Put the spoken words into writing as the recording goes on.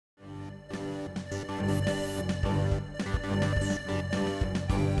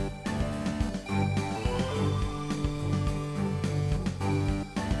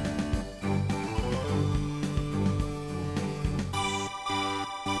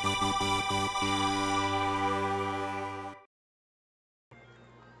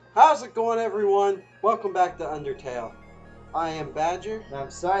How's it going, everyone? Welcome back to Undertale. I am Badger. And I'm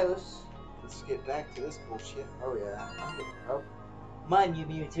Silas. Let's get back to this bullshit. Oh yeah. Oh. My Mew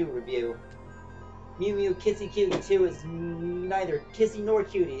Mew 2 review. Mew Mew Kissy Cutie 2 is neither kissy nor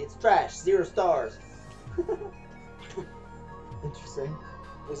cutie. It's trash. 0 stars. Interesting.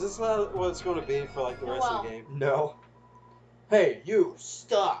 Is this not what it's going to be for like the rest of the game? No. Hey, you,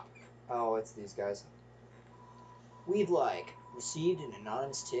 stop! Oh, it's these guys. We've, received an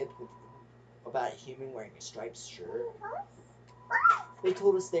anonymous tip about a human wearing a striped shirt. They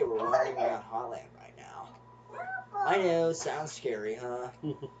told us they were wandering around Hotland right now. I know, sounds scary, huh?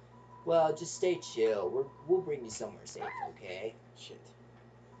 Well, just stay chill. We'll bring you somewhere safe, okay? Shit.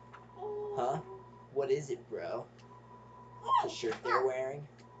 Huh? What is it, bro? The shirt they're wearing?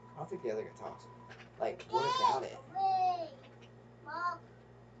 I don't think the other guy talks. Like, what about it? Well,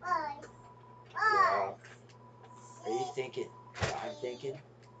 are you thinking what I'm thinking?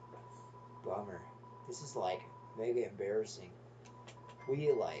 Bummer. This is, mega embarrassing.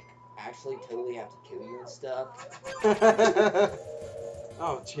 We, actually totally have to kill you and stuff.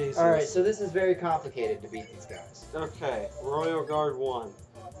 Oh, Jesus. Alright, so this is very complicated to beat these guys. Okay, Royal Guard 1.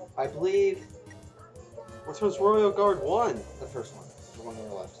 I believe Which one's Royal Guard 1? the first one. The one on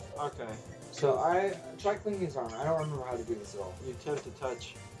the left. Okay. So I tried cleaning his armor. I don't remember how to do this at all. You attempt to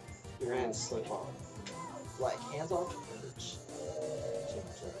touch, your hands slip off. Like, hands off?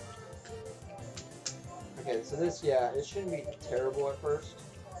 Okay, so this, yeah, it shouldn't be terrible at first.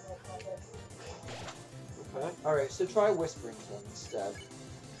 Okay. Alright, so try whispering to him instead.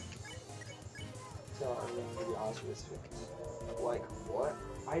 So I'm going to give you honest whispering. Like, what?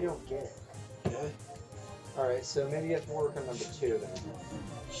 I don't get it. Okay. Alright, so maybe you have to work on number 2 then.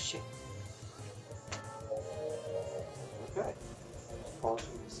 Shit. Okay.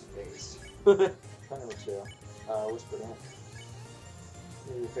 Polishing his face. Try number 2. Whisper to him.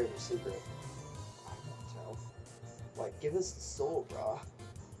 Maybe your favorite secret. I don't tell. Like, give us the soul, brah.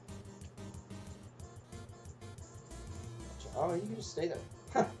 Oh, you can just stay there.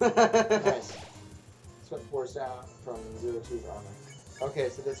 Nice. Sweat pours down from 0-2's armor. Okay,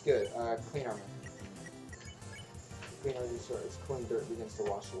 so that's good. Clean armor. Clean armor starts. Clean dirt begins to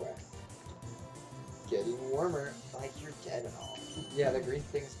wash away. Getting warmer. Like you're dead and all. Yeah, the green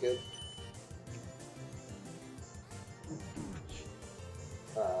thing's good.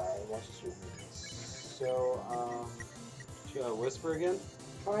 Watches your movements. So, You gotta whisper again?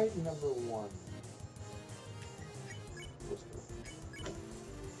 try number 1. Whisper.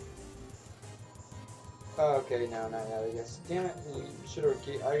 Oh, okay, no, not yet, I guess. Damn it, you should have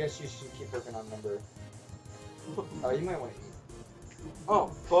I guess you should keep working on number... Oh, you might want to eat. Oh,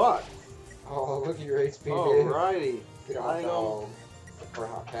 fuck. Oh, look at your HP, dude. Alrighty. Get a hot dog. Or a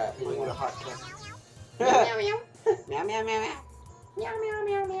hot cat. I need a hot cat. Meow, meow, Meow, meow, meow, meow. meow, meow,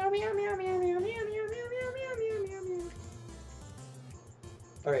 meow, meow, meow, meow, meow, meow, meow, meow, meow, meow.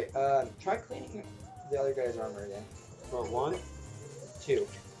 Alright, try cleaning the other guy's armor again. What, 1? 2.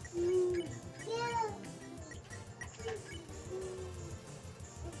 I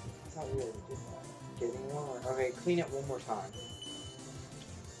thought we already did that. Getting warmer. Okay, clean it one more time.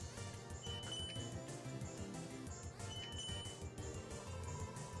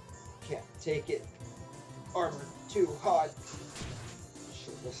 Can't take it. Armor too hot.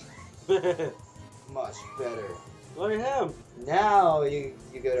 Shit, much better. Look at him. Now you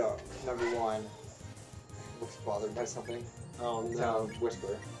go to number 1. Looks bothered by something. Oh, No, no.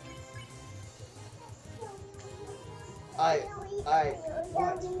 whisper. What?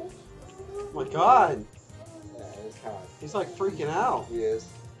 Oh, my God. Yeah, it's kind of. He's like freaking out. He is.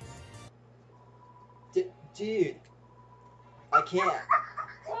 Dude, I can't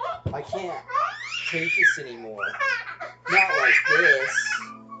take this anymore. Not like this.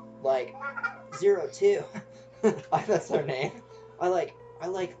 Like 0-2. That's their name. I like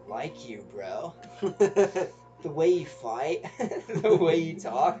you, bro. The way you fight, the way you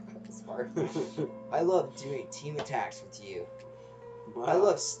talk. Smart. I love doing team attacks with you. Wow. I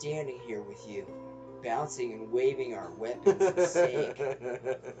love standing here with you, bouncing and waving our weapons in sync.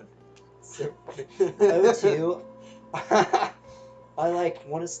 So, O2, I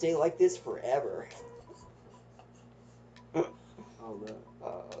want to stay like this forever. Oh no.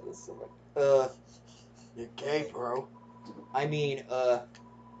 This is so much. You're gay, bro. I mean,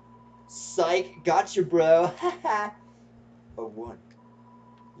 psych, gotcha, bro. A 1.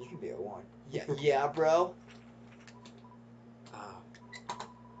 You can be a 1. Yeah, bro.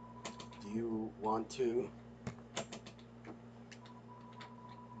 Do you want to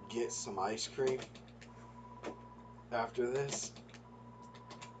get some ice cream after this?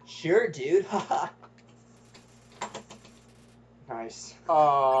 Sure, dude. Nice.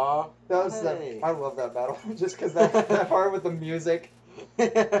 Aww. That was Hey. I love that battle. Just because that part with the music,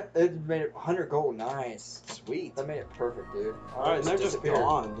 it made it 100 gold. Nice. Sweet. That made it perfect, dude. Alright, and they're just disappeared.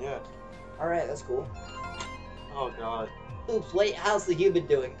 gone, yeah. Alright, that's cool. Oh god. Oops, wait, how's the human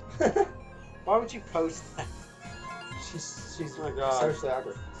doing? Why would you post that? She's Oh my god. socially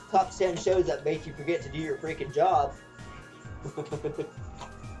awkward. Top 10 shows that make you forget to do your freaking job. I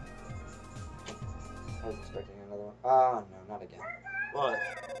was expecting another one. Oh, no, not again. What?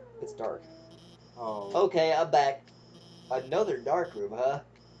 It's dark. Oh. Okay, I'm back. Another dark room, huh?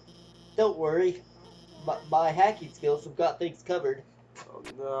 Don't worry. My hacking skills have got things covered. Oh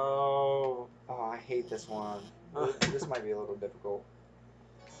no. Oh, I hate this one. This might be a little difficult.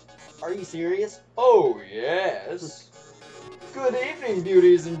 Are you serious? Oh, yes. Good evening,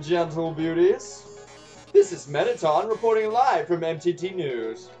 beauties and gentle beauties. This is Metaton reporting live from MTT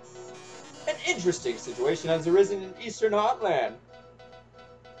News. An interesting situation has arisen in Eastern Heartland.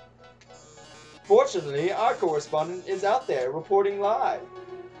 Fortunately, our correspondent is out there reporting live.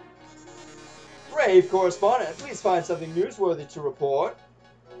 Brave correspondent, please find something newsworthy to report.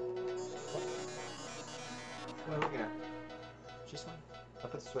 What are we looking at? She's fine. I'll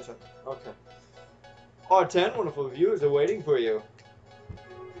put the switch up. Okay. Our 10 wonderful viewers are waiting for you.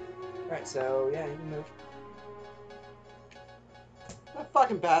 Alright, so yeah, you can move. That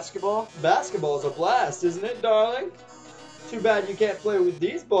fucking basketball. Basketball's a blast, isn't it, darling? Too bad you can't play with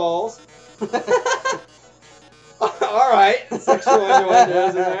these balls. Alright, sexual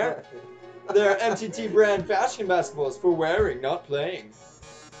innuendos in there. They're MTT brand fashion basketballs for wearing, not playing.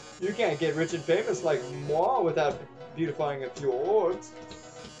 You can't get rich and famous like moi without beautifying a few orbs.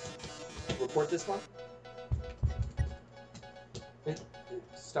 Report this one?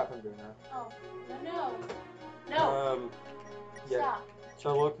 Stop him doing that. Oh, no. No. Yeah, Stop.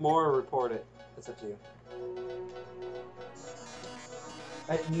 Shall I look more or report it? it's up to you.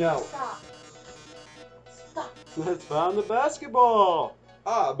 No. Stop. Stop. Let's found the basketball.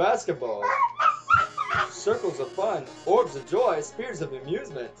 Ah, basketball. Circles of fun, orbs of joy, spears of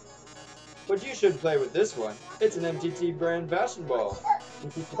amusement. But you shouldn't play with this one. It's an MTT brand fashion ball.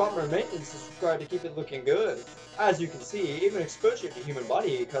 Proper maintenance is required to keep it looking good. As you can see, even exposure to human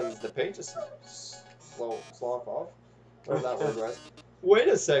body causes the paint to slough off. Whatever that word was. Wait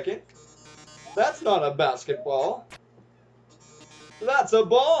a second. That's not a basketball. That's a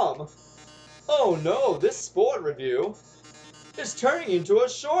bomb. Oh no, this sport review is turning into a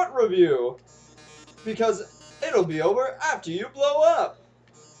short review. Because it'll be over after you blow up.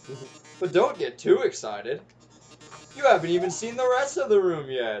 But don't get too excited. You haven't even seen the rest of the room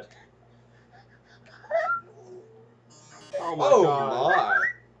yet. Oh my god. My.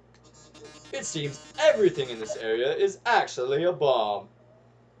 It seems everything in this area is actually a bomb.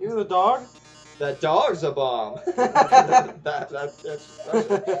 Even the dog? That dog's a bomb.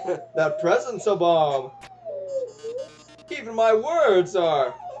 That present's a bomb. Even my words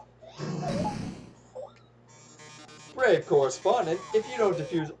are. Brave correspondent, if you don't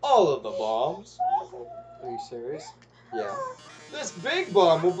defuse all of the bombs. Are you serious? Yeah. This big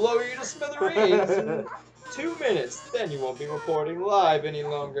bomb will blow you to smithereens in 2 minutes. Then you won't be reporting live any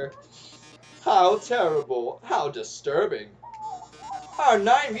longer. How terrible. How disturbing. Our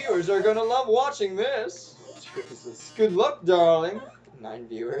 9 viewers are gonna love watching this. Jesus. Good luck, darling. 9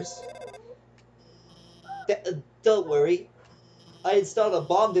 viewers. Don't worry. I installed a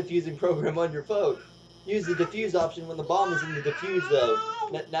bomb diffusing program on your phone. Use the diffuse option when the bomb is in the diffuse zone.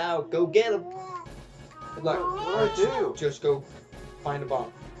 Now, go get him. Good luck. What do I do? Just go find a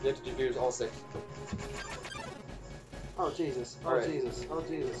bomb. You have to defuse all 6. Oh Jesus. Oh Alright. Jesus. Oh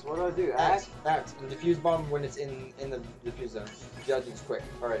Jesus. What do I do? Act. And defuse bomb when it's in the diffuse zone. Judge it's quick.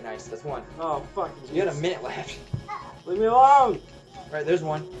 Alright, nice. That's 1. Oh fucking Jesus. You had a minute left. Leave me alone! Alright, there's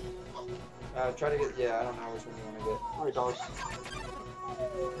 1. Try to get. Yeah, I don't know which one you want to get. Alright, dogs.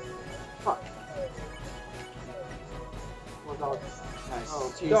 Fuck. More dogs. Nice.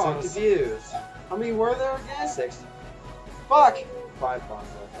 Oh, Dog Jesus. defuse. How many were there again? 6. Fuck! 5 bombs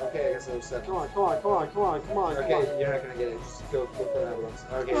left. Okay, I guess there's 7. Come on, come on, come on, come on, come on. Okay, you're not gonna get it. Just go for another one.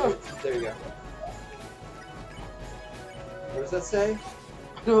 Okay, there you go. What does that say?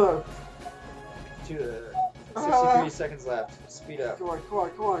 Come on. 63 seconds left. Speed up. Come on, come on,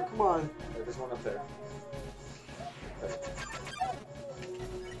 come on, come on. There's one up there.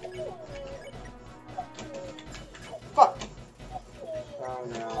 Fuck! Oh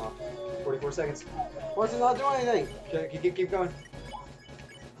no. 44 seconds. Why is it not doing anything? Okay, keep going.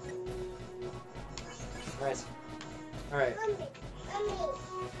 Nice. Alright.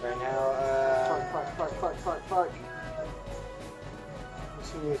 Right now, Fuck. I'm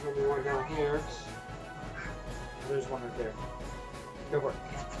assuming there's gonna be one down here. there's one right there. Go for it.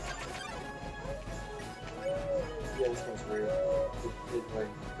 Yeah, this one's weird. It like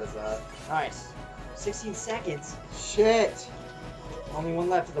does that. Nice. 16 seconds. Shit. Only one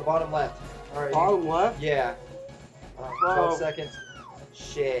left at the bottom left. All right. Bottom left? Yeah. 12 Oh. seconds.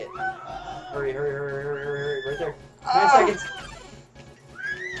 Shit. Hurry, hurry, hurry, hurry, hurry, hurry. Right there. 9 Ah. seconds.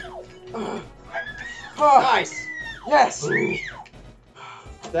 Oh, Nice. yes.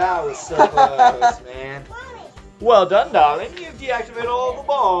 That was so close, man. Well done, darling. You've deactivated all the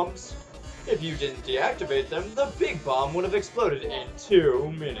bombs. If you didn't deactivate them, the big bomb would have exploded in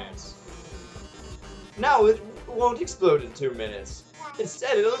 2 minutes. Now it won't explode in 2 minutes.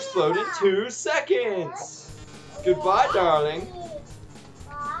 Instead, it'll explode in 2 seconds. Goodbye, darling.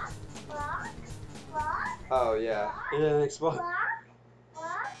 Oh, yeah. It didn't explode.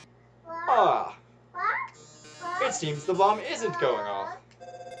 Ah. It seems the bomb isn't going off.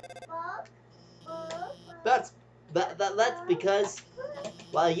 That's because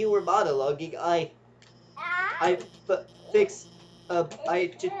while you were monologuing, I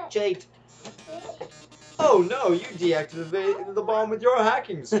changed. Oh no, you deactivated the bomb with your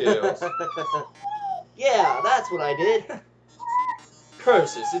hacking skills. Yeah, that's what I did.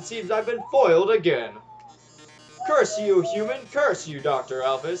 Curses, it seems I've been foiled again. Curse you, human, curse you, Dr.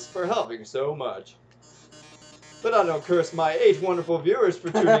 Alphys, for helping so much. But I don't curse my 8 wonderful viewers for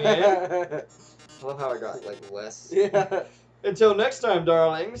tuning in. I love how I got, like, less. Yeah. Until next time,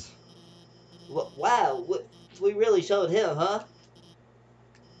 darlings. Wow, we really showed him, huh?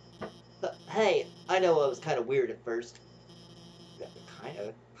 Hey, I know I was kind of weird at first. Yeah, kind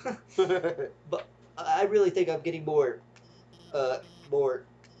of. But I really think I'm getting more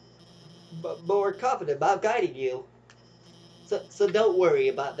confident about guiding you. So don't worry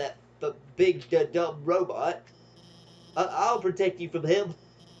about that big dumb robot. I'll protect you from him.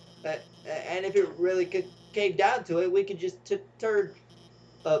 And if it really came down to it, we could just turn.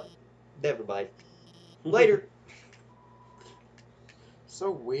 Never mind. Later.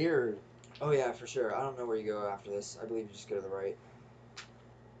 So weird. Oh yeah, for sure. I don't know where you go after this. I believe you just go to the right.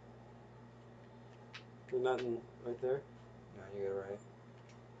 There's nothing right there. No, you go right.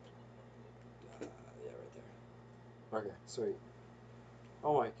 Yeah, right there. Okay, sweet.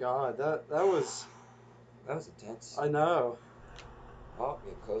 Oh my god, that was. That was intense. I know. Oh,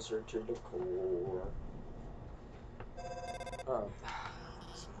 get closer to the core.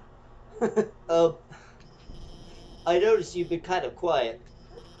 Oh. I noticed you've been kind of quiet.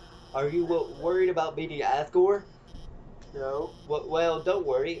 Are you worried about meeting Athgor? No. Well, don't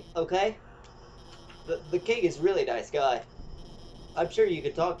worry, okay? The king is a really nice guy. I'm sure you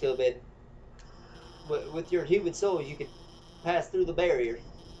could talk to him, and with your human soul, you could pass through the barrier.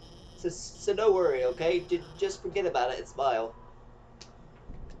 So don't worry, okay? Just forget about it and smile.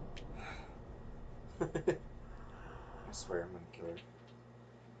 I swear I'm gonna kill her.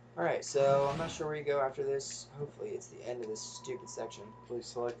 Alright, so I'm not sure where you go after this. Hopefully it's the end of this stupid section. Please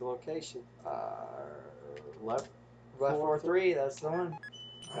select the location. Left. Left 4-3, that's the one.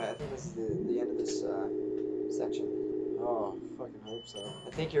 Alright, I think this is the end of this section. Oh, fucking hope so.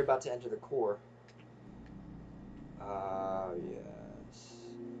 I think you're about to enter the core. Yes.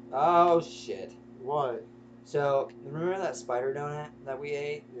 Oh, shit. What? So, remember that spider donut that we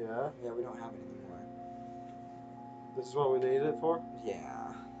ate? Yeah. Yeah, we don't have it anymore. This is what we needed it for?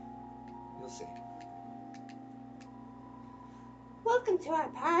 Yeah. You'll see. Welcome to our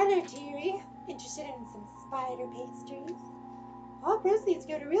parlor, dearie. Interested in some spider pastries? All proceeds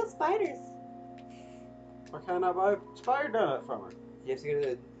go to real spiders. Why can't I buy a spider donut from her? You have to go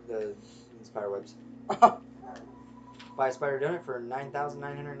to the spider webs. Buy a spider donut for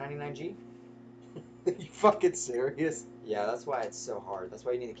 9,999 G? You fucking serious? Yeah, that's why it's so hard. That's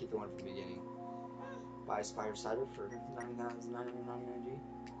why you need to keep the one from the beginning. Buy a spider cider for 9,999 G.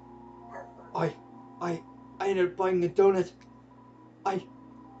 I ended up buying the donut. I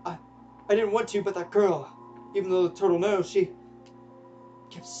didn't want to, but that girl, even though the turtle knows, she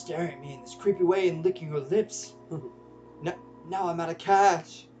kept staring at me in this creepy way and licking her lips. Now I'm out of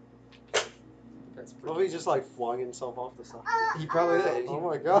cash. Well, he just like flung himself off the side. He probably did. Oh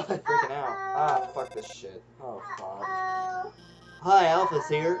my god. He's freaking out. Ah, fuck this shit. Oh fuck. Hi, Alphys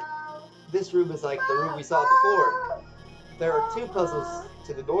here. This room is like the room we saw before. There are 2 puzzles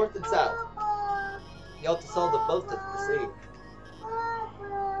to the north and south. You'll have to solve them both to proceed.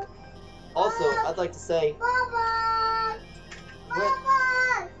 Also, I'd like to say, I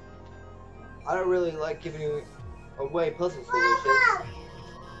don't really like giving you away puzzle solutions,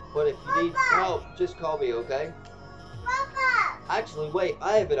 but if you need help, just call me, okay? Actually, wait,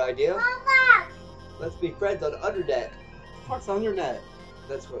 I have an idea. Let's be friends on Undertale. What's on your net?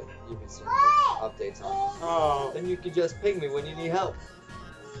 That's what you've been seeing updates on. Oh. Then you can just ping me when you need help.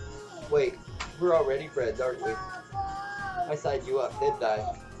 Wait, we're already friends, aren't we? I signed you up, didn't I?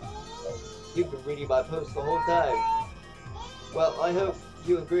 You've been reading my posts the whole time. Well, I hope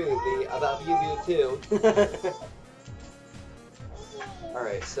you agree with me about Yu-Gi-Oh! Too.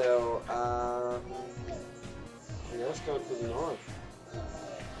 Alright, so, Yeah, let's go to the north.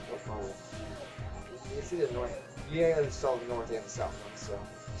 Oh, fine. you see the north. You gotta install the north and the south one, so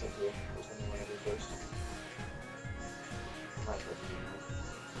it's up to you. Which one you want to do first? Might as well do north.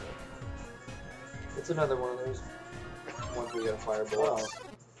 It's another one of those ones where you gotta fire bullets.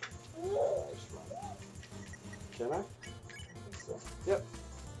 Just run. Can I? I think so. Yep.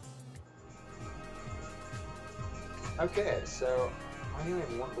 Okay, so I only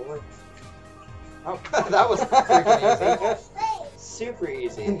have one bullet. Oh, that was freaking easy. Super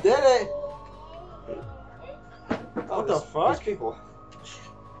easy. Did it! Oh, What the fuck? There's people.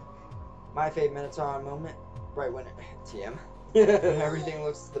 My fave Minotaur moment, right when TM. Everything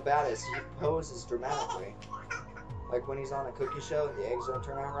looks the baddest. He poses dramatically. Like when he's on a cookie show and the eggs don't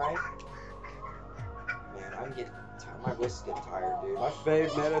turn out right. Man, I'm getting tired. My voice is getting tired, dude. My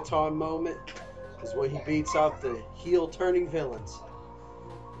fave Minotaur moment is when he beats out the heel turning villains.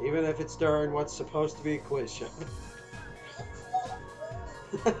 Even if it's during what's supposed to be a quiz show.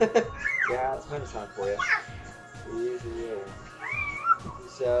 Yeah, it's Minotaur for you. He is a real one.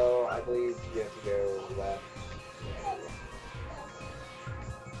 So, I believe you have to go left.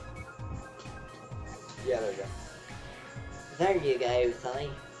 Yeah, there you go. There you go, Sonny.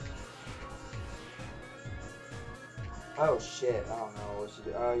 Oh shit, I don't know what you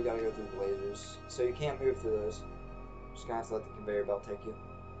do. Oh, you gotta go through the lasers. So you can't move through those. Just gonna have to let the conveyor belt take you.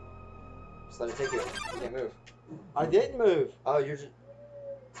 Just let it take you. You can't move. I didn't move. Oh, you're just...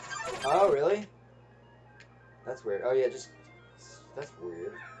 Oh, really? That's weird. Oh, yeah, just... That's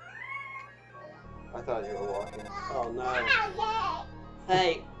weird. I thought you were walking. Oh no.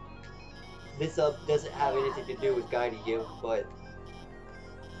 Hey! This doesn't have anything to do with guiding you, but...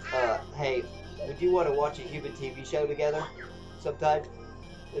 hey, would you want to watch a human TV show together sometime?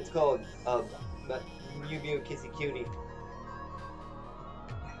 It's called, Yu-Gi-Oh! Kissy Cutie.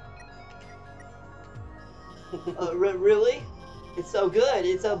 Really? It's so good.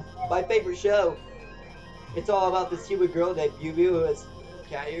 It's my favorite show. It's all about this human girl named Yu-Gi-Oh! Who has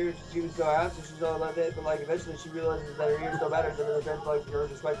cat ears. She was so out, so she's all like that. But like eventually she realizes that her ears don't matter. So her friends like her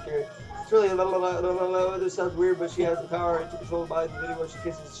just might care. It's really this sounds weird, but she has the power to control the mind. The video where she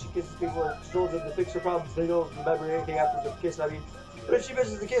kisses people and controls them to fix their problems. They don't remember anything after the kiss. I mean, but if she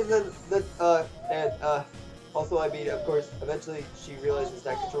misses the kiss, then also, I mean, of course, eventually she realizes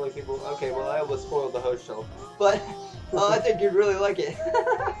that controlling people. Okay, well, I almost spoiled the host show, but I think you'd really like it.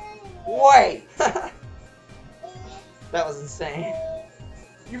 Wait! That was insane.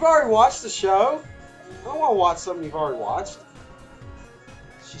 You've already watched the show? I don't want to watch something you've already watched.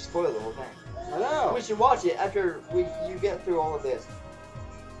 She spoiled the whole thing. I know. We should watch it after you get through all of this.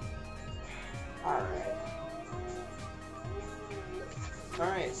 Alright.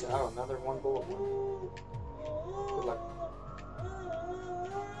 Alright, so another one bullet one. Good luck.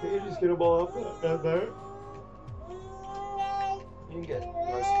 Can you just get them all up there? You can get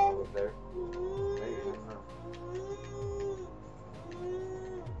most of them up there. Maybe, I don't know.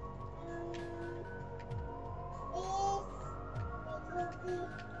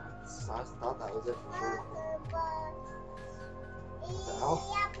 I thought that was it for sure. What the hell?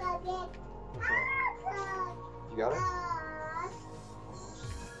 Okay. You got it?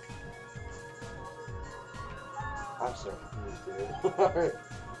 I'm so confused, dude. Alright.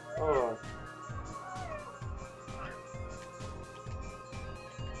 Hold on.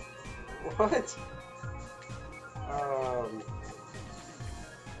 What?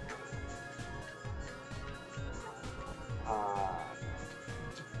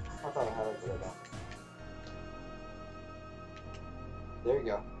 I thought I had it there though. There you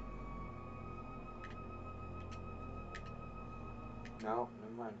go. No,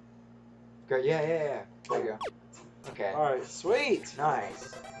 never mind. Great, yeah. There you go. Okay. Alright, sweet!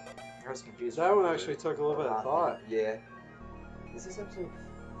 Nice. I was confused. That one actually took a little bit of thought. Yeah. Is this episode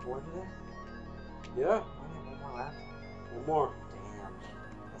 4 today? Yeah, One more left? one more. Damn.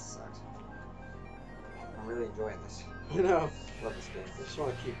 That sucks. I'm really enjoying this. I know. Love this game. I just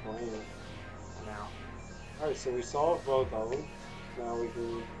want to keep playing it. Now, Alright, so we solved both of them. Now we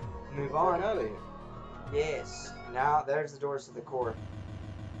can move get on. out of here. Yes. Now, there's the doors to the core.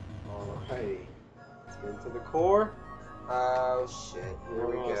 Alright. Let's get into the core. Oh, shit. Here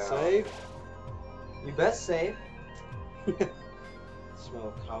we Wanna go. Save. You best save. Smell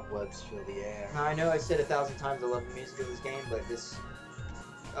of cobwebs fill the air. Now, I know I said 1,000 times I love the music of this game, but this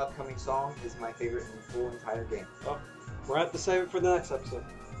upcoming song is my favorite in the full entire game. We're going to have to save it for the next episode.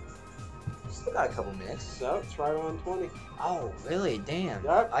 Still got a couple minutes. So, it's right on 20. Oh, really? Damn.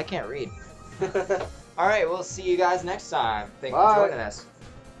 Yep. I can't read. All right, we'll see you guys next time. Thank you for Bye. joining us.